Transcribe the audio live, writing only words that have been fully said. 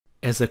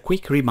As a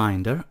quick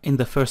reminder, in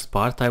the first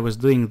part I was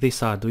doing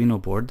this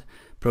Arduino board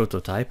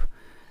prototype,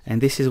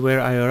 and this is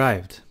where I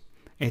arrived.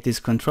 It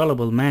is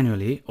controllable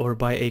manually or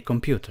by a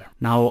computer.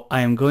 Now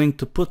I am going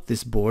to put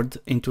this board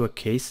into a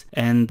case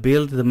and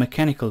build the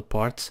mechanical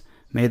parts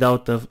made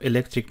out of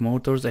electric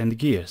motors and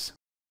gears.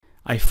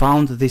 I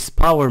found this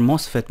power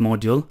MOSFET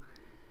module,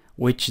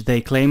 which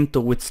they claim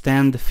to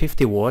withstand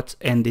 50 watts,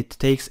 and it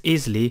takes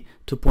easily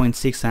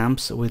 2.6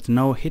 amps with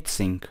no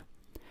heatsink.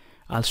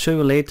 I'll show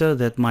you later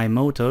that my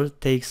motor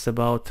takes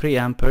about 3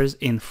 amperes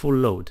in full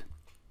load.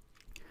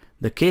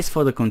 The case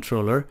for the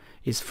controller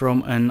is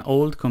from an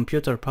old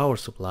computer power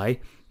supply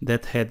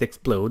that had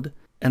exploded,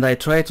 and I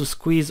tried to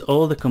squeeze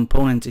all the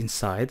components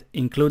inside,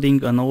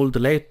 including an old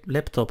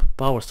laptop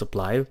power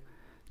supply,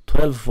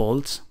 12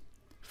 volts,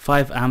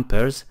 5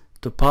 amperes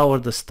to power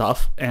the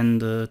stuff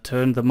and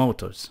turn the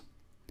motors.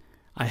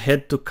 I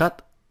had to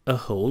cut a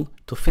hole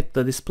to fit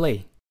the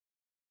display.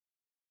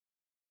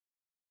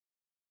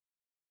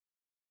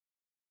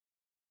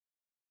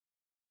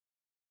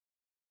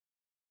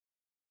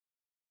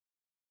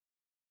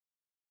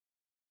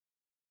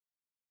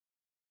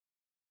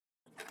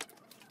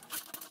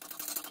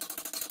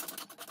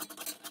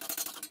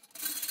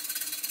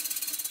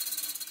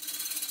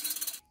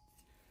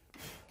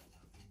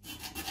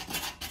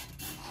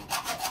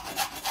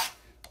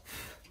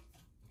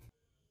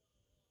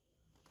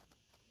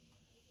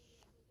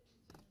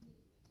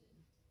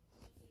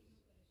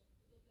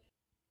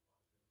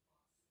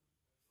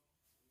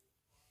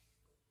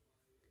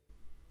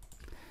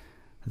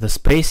 The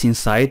space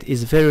inside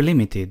is very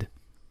limited,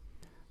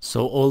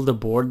 so all the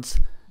boards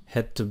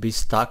had to be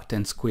stacked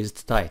and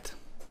squeezed tight.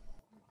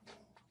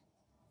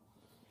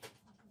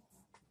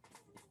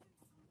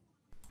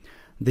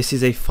 This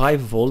is a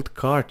 5-volt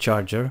car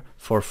charger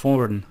for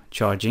phone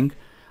charging.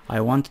 I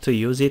want to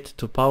use it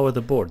to power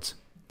the boards.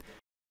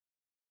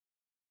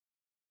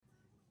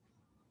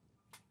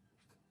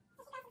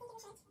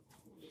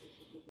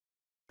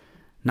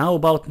 Now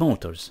about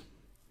motors.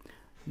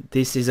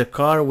 This is a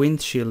car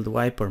windshield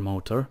wiper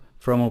motor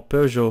from a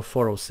Peugeot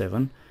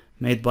 407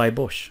 made by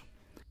Bosch.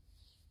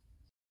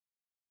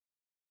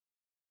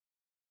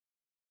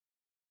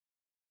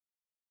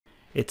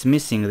 It's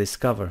missing this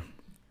cover.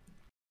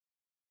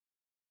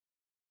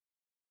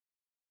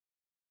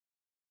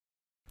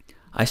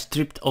 I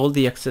stripped all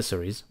the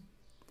accessories.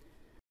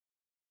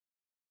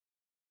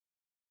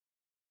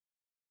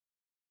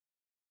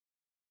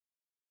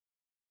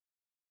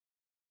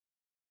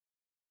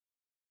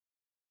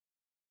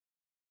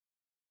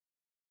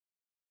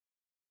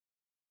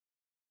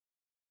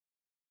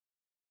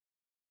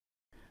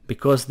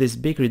 Because this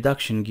big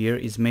reduction gear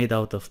is made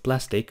out of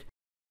plastic,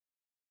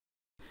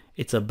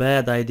 it's a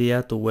bad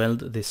idea to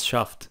weld this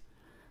shaft.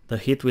 The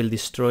heat will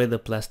destroy the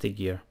plastic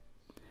gear.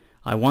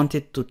 I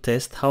wanted to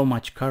test how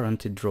much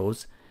current it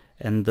draws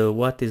and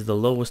what is the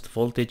lowest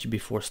voltage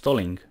before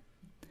stalling.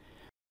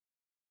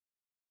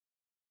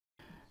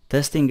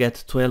 Testing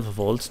at 12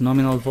 volts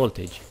nominal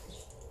voltage.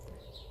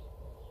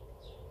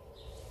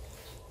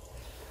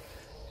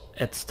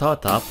 At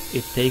startup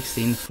it takes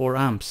in 4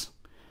 amps.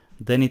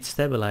 Then it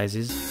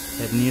stabilizes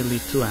at nearly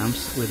 2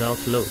 amps without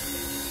load.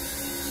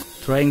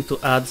 Trying to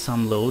add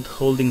some load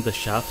holding the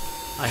shaft,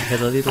 I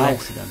had a little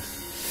accident.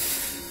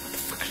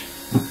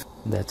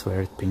 That's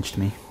where it pinched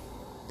me.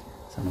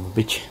 Son of a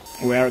bitch.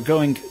 We are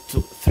going to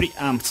 3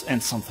 amps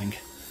and something.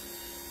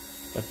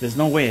 But there's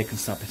no way I can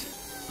stop it.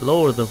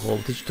 Lower the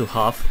voltage to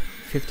half,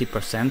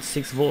 50%,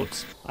 6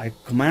 volts. I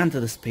command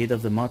the speed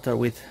of the motor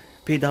with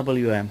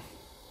PWM,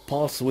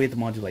 pulse width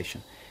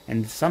modulation.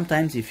 And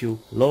sometimes if you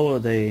lower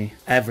the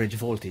average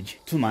voltage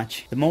too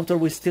much, the motor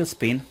will still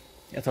spin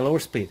at a lower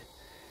speed.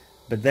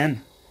 But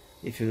then,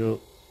 if you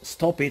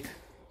stop it,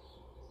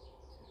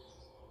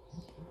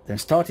 then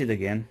start it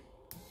again,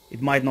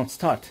 it might not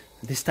start.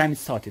 This time it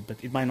started,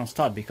 but it might not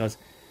start because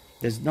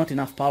there's not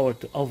enough power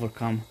to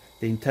overcome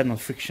the internal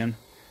friction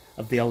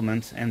of the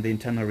elements and the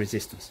internal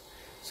resistance.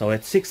 So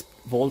at 6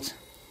 volts,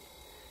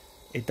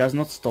 it does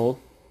not stall.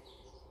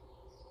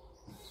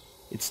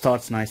 It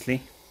starts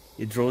nicely.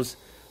 It draws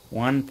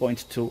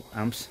 1.2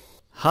 amps.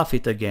 Half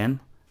it again,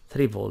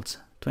 3 volts,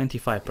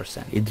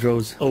 25%. It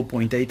draws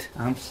 0.8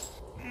 amps.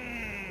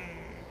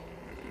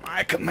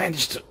 I can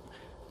manage to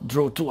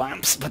draw 2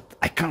 amps, but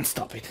I can't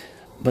stop it.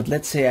 But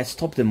let's say I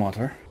stop the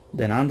motor,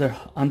 then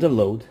under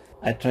load,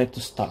 I try to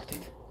start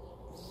it.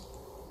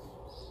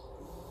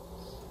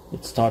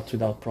 It starts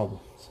without problem.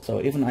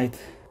 So even at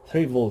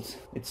 3 volts,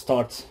 it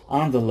starts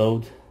under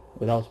load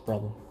without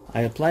problem.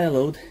 I apply a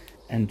load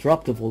and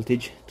drop the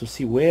voltage to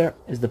see where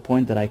is the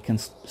point that I can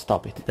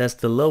stop it. That's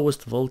the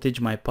lowest voltage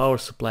my power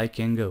supply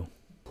can go.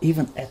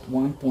 Even at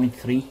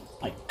 1.3,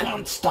 I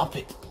can't stop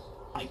it.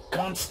 I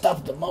can't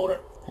stop the motor.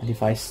 And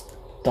if I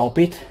stop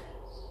it,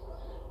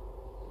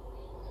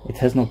 it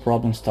has no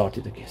problem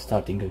starting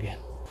again.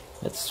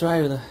 Let's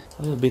try with a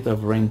little bit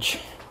of wrench.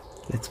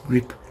 Let's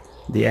grip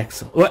the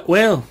axle.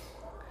 Well,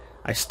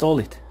 I stole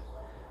it.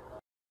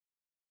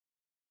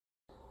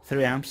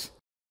 3 amps.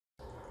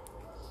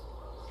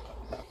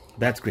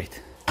 That's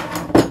great.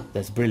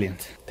 That's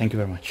brilliant. Thank you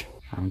very much.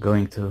 I'm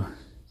going to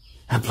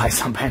apply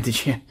some bandage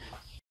here.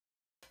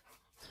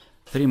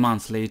 3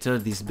 months later,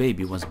 this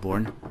baby was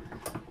born.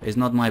 It's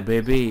not my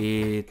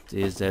baby, it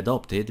is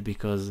adopted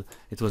because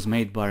it was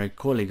made by a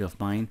colleague of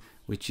mine,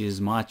 which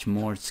is much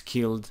more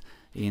skilled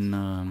in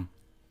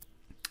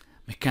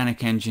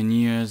mechanic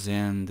engineers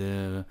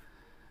and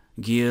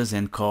gears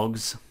and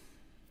cogs.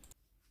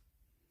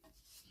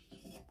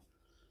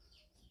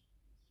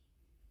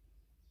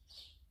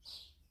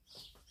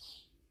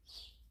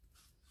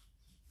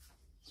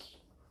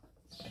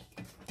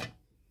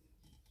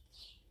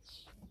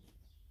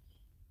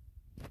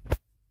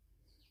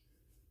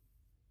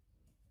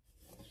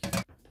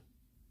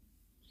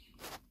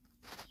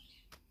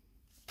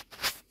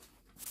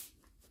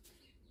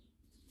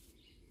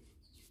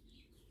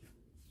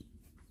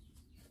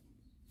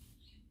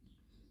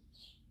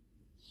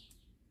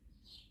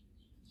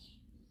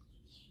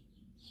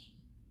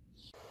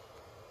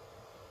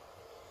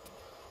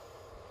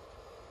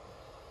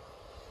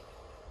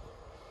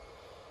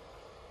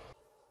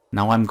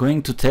 Now I'm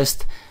going to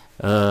test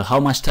how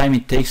much time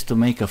it takes to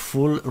make a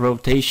full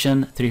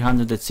rotation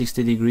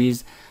 360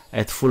 degrees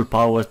at full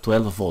power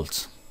 12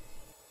 volts.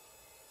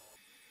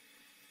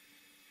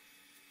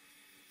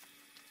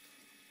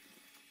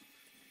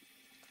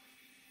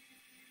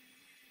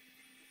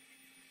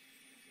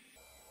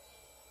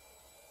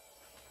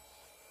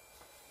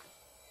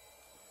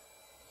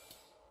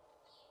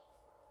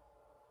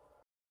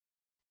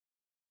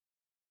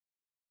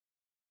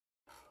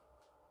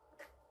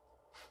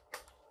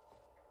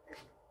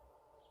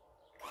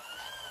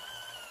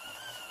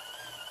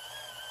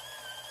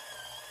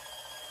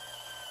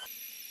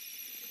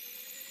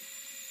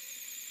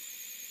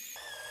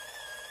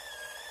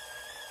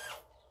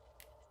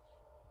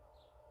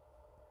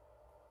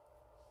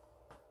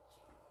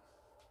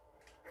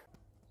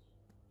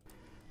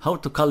 How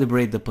to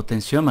calibrate the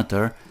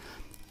potentiometer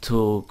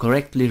to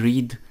correctly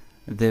read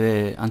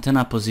the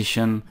antenna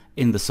position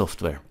in the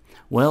software?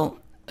 Well,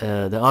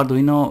 the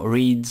Arduino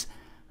reads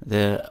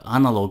the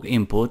analog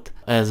input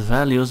as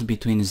values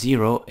between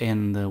 0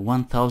 and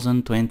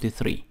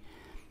 1023.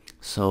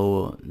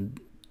 So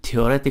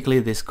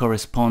theoretically this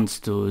corresponds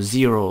to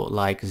 0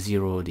 like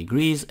 0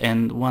 degrees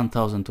and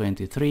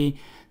 1023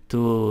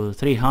 to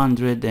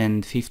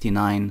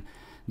 359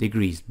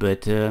 degrees.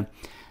 But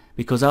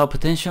because our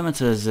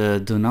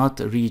potentiometers do not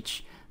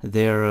reach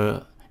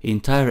their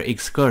entire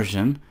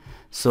excursion,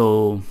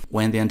 so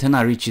when the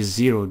antenna reaches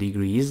 0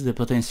 degrees, the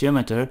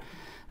potentiometer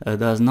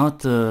does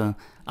not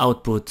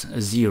output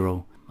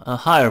 0, a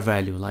higher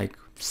value like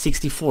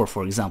 64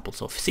 for example.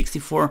 So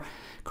 64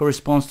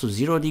 corresponds to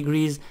 0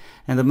 degrees,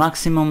 and the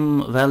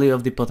maximum value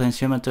of the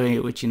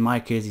potentiometer, which in my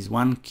case is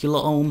 1 kilo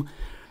ohm,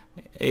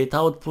 it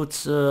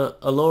outputs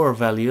a lower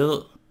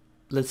value,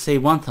 let's say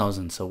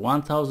 1000. So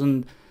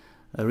 1000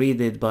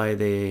 read by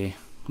the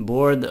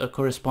board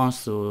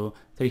corresponds to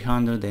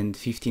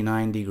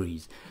 359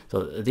 degrees.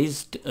 So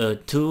these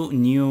two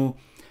new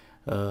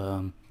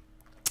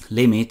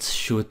limits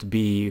should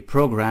be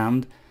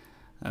programmed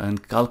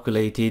and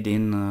calculated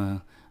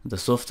in the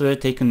software,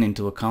 taken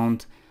into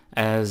account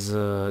as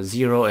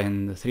 0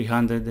 and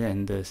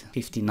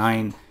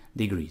 359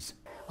 degrees.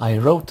 I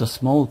wrote a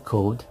small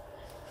code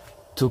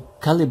to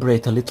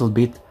calibrate a little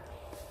bit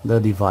the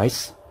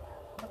device.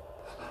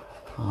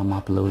 I'm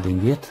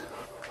uploading it.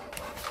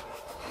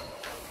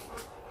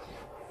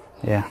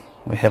 Yeah,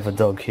 we have a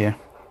dog here.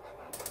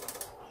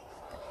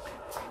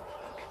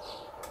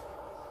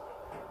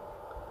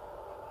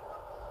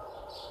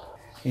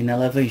 In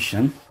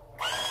elevation,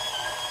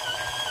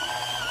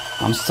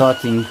 I'm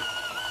starting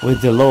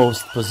with the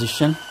lowest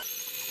position.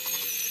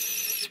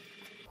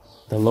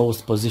 The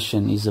lowest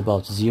position is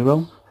about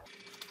 0,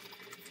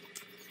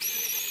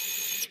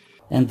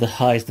 and the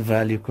highest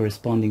value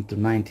corresponding to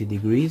 90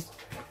 degrees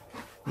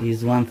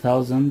is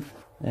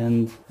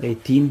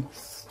 1018.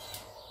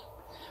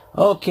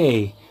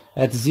 Okay,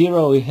 at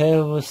 0 we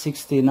have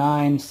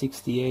 69,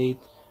 68.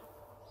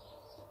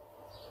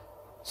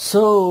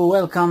 So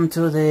welcome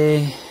to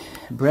the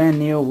brand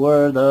new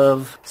world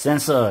of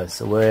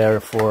sensors, where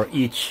for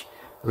each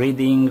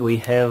reading we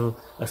have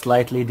a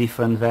slightly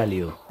different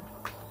value.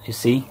 You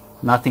see,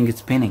 nothing is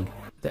spinning.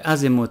 The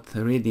azimuth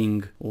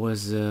reading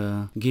was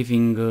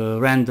giving a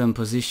random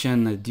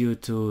position due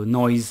to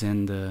noise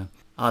and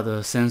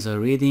other sensor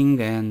reading,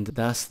 and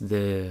thus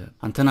the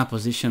antenna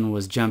position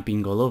was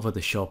jumping all over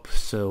the shop.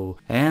 So,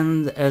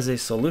 and as a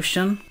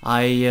solution,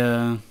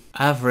 I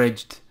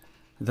averaged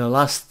the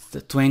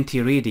last 20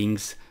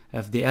 readings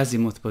of the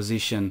azimuth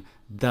position,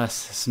 thus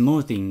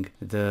smoothing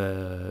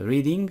the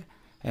reading,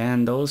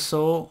 and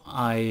also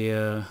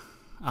I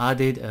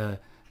added a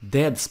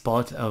dead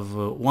spot of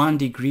 1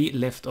 degree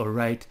left or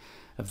right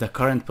of the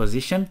current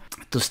position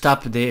to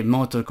stop the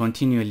motor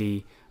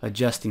continually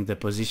adjusting the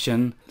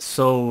position.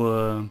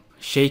 So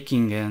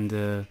shaking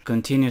and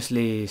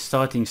continuously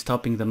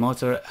stopping the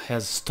motor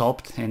has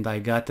stopped, and I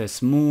got a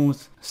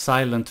smooth,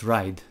 silent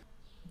ride.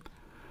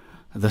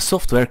 The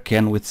software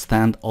can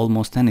withstand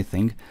almost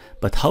anything,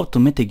 but how to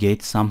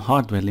mitigate some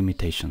hardware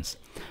limitations?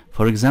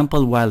 For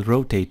example, while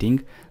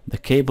rotating, the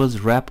cables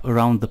wrap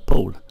around the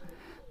pole.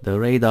 The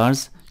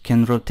radars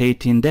can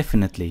rotate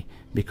indefinitely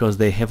because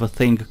they have a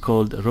thing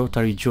called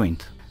rotary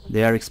joint.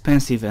 They are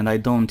expensive and I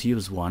don't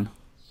use one.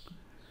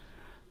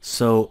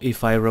 So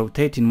if I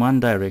rotate in one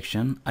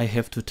direction, I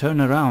have to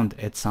turn around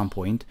at some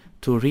point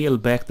to reel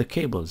back the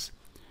cables.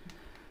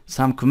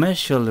 Some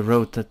commercial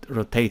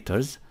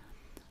rotators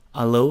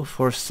allow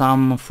for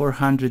some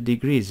 400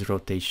 degrees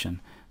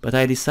rotation, but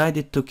I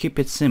decided to keep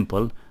it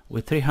simple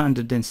with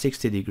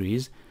 360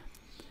 degrees,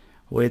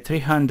 with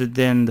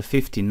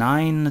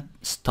 359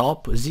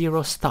 stop,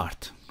 0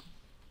 start.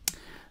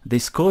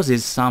 This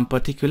causes some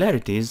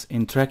particularities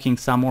in tracking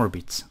some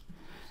orbits.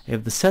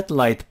 If the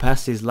satellite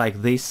passes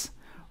like this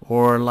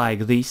or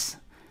like this,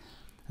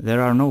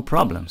 there are no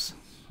problems.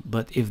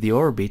 But if the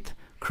orbit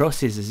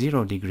crosses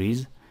 0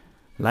 degrees,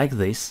 like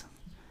this,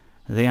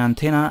 the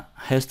antenna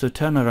has to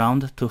turn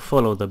around to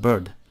follow the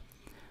bird.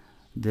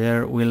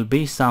 There will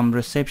be some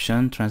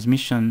reception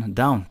transmission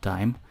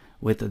downtime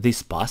with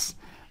this pass,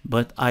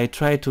 but I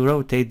try to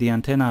rotate the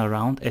antenna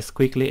around as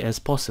quickly as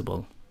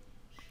possible.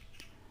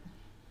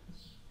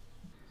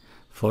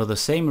 For the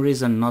same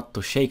reason not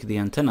to shake the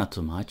antenna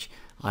too much,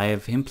 I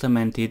have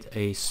implemented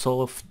a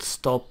soft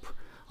stop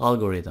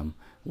algorithm,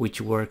 which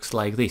works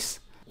like this.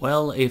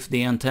 Well, if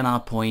the antenna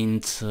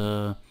points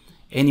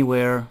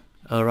anywhere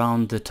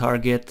around the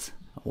target,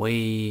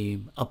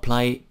 we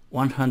apply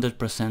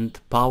 100%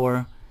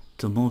 power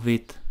to move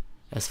it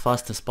as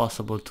fast as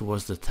possible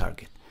towards the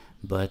target.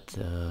 But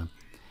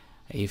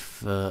if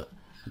the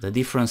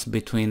difference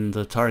between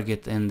the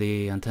target and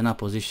the antenna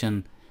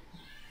position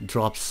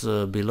drops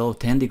below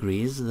 10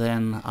 degrees,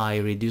 then I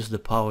reduce the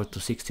power to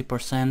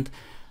 60%.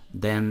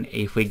 Then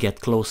if we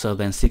get closer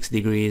than 6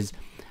 degrees,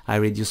 I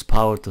reduce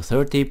power to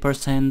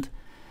 30%,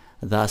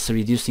 thus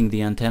reducing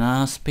the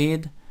antenna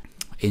speed,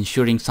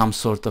 ensuring some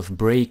sort of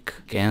break.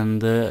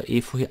 And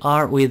if we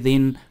are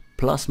within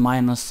plus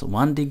minus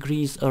 1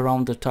 degrees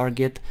around the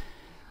target,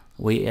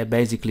 we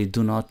basically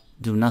do not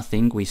do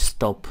nothing, we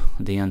stop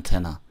the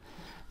antenna.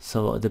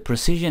 So the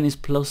precision is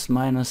plus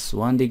minus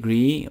 1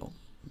 degree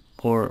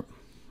or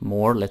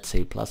more, let's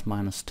say plus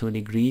minus 2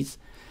 degrees.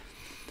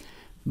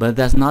 But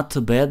that's not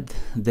too bad.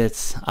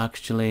 That's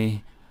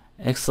actually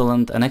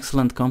an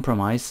excellent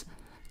compromise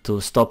to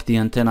stop the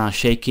antenna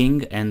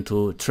shaking and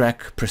to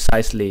track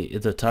precisely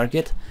the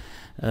target,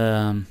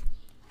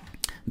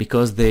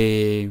 because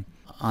the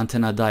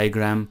antenna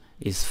diagram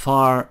is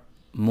far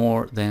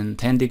more than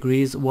 10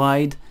 degrees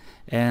wide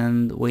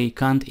and we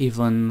can't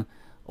even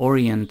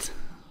orient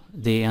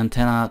the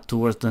antenna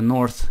towards the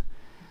north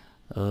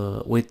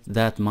with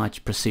that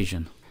much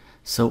precision.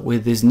 So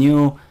with this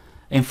new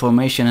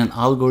information and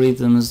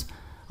algorithms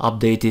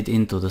updated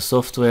into the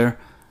software,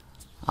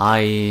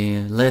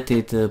 I let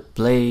it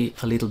play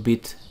a little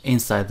bit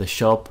inside the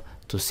shop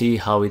to see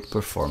how it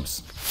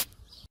performs.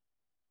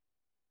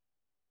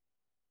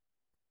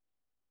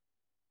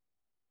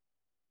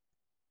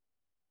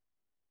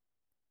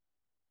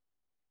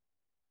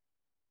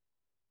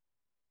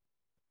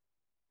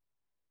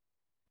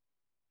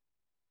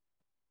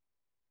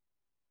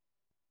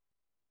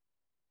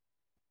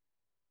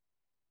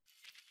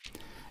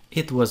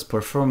 It was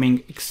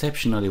performing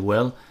exceptionally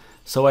well,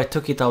 so I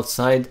took it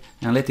outside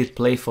and let it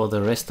play for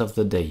the rest of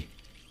the day.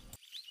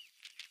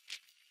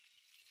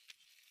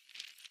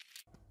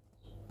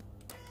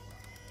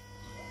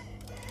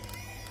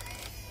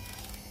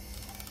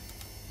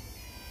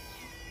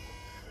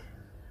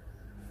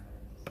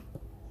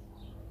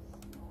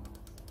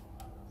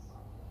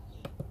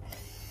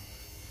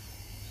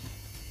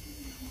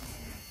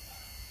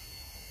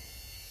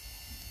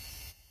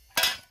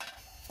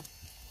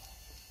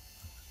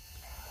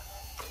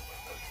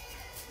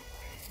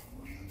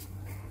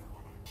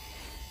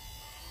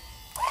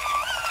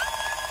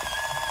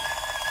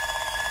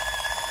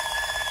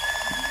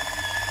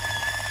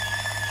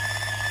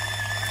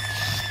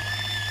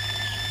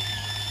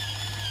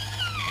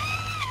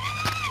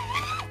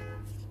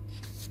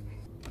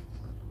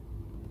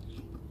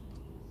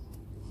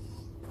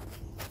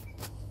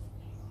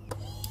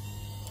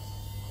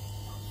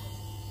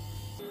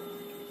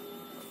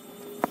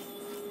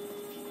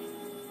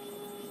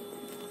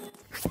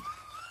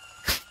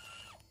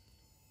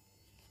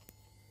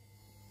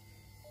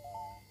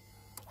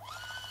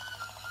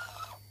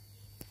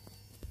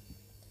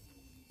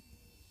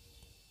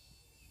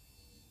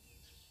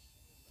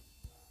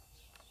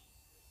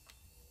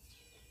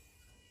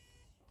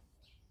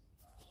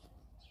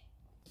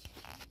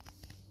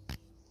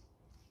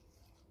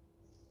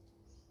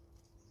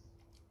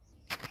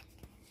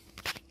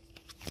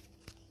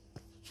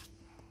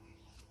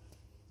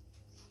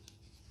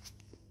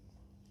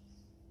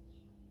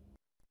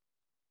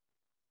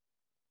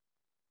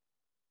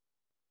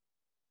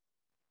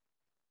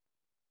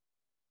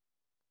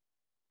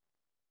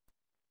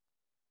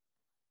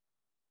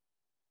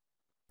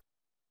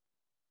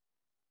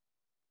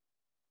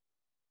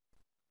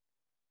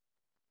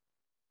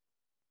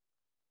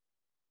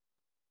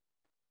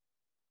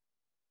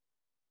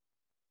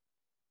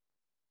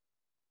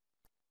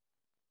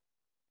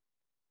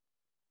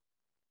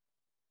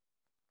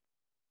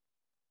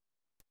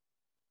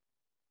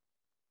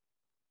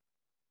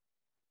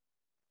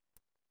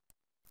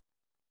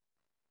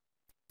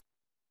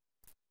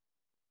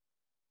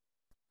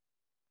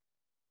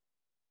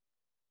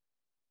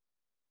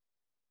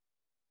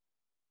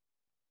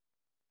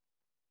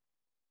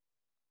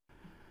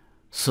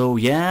 So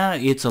yeah,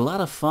 it's a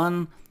lot of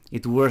fun.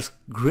 It works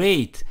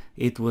great.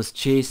 It was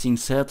chasing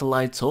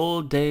satellites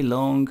all day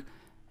long.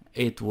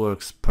 It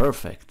works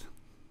perfect.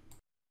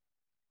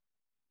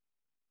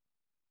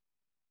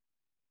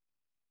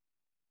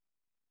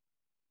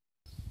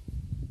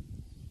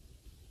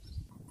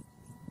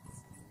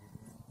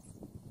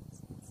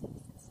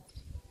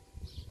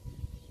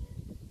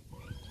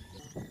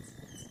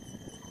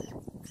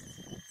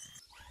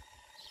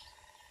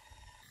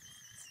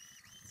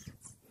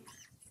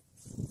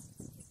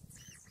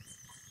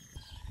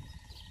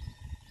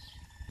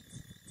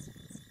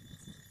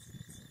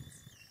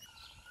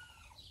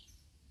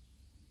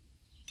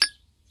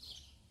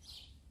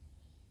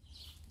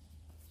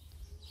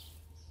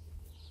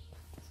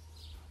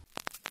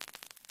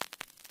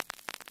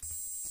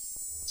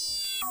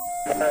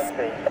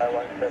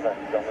 Taiwan 7,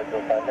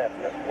 kilometers by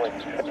left,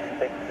 wind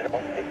 6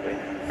 degree.